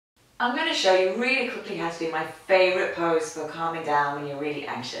I'm going to show you really quickly how to do my favorite pose for calming down when you're really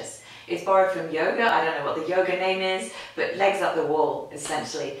anxious. It's borrowed from yoga. I don't know what the yoga name is, but legs up the wall,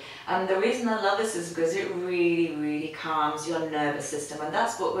 essentially. And the reason I love this is because it really calms your nervous system, and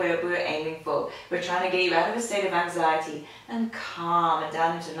that's what we're aiming for. We're trying to get you out of a state of anxiety and calm and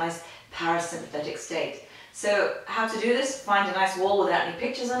down into a nice parasympathetic state. So how to do this? Find a nice wall without any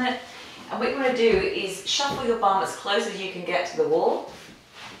pictures on it. And what you want to do is shuffle your bum as close as you can get to the wall.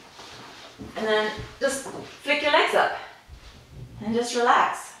 And then just flick your legs up. And just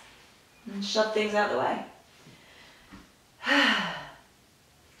relax. And shove things out of the way.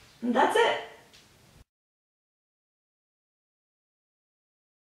 And that's it.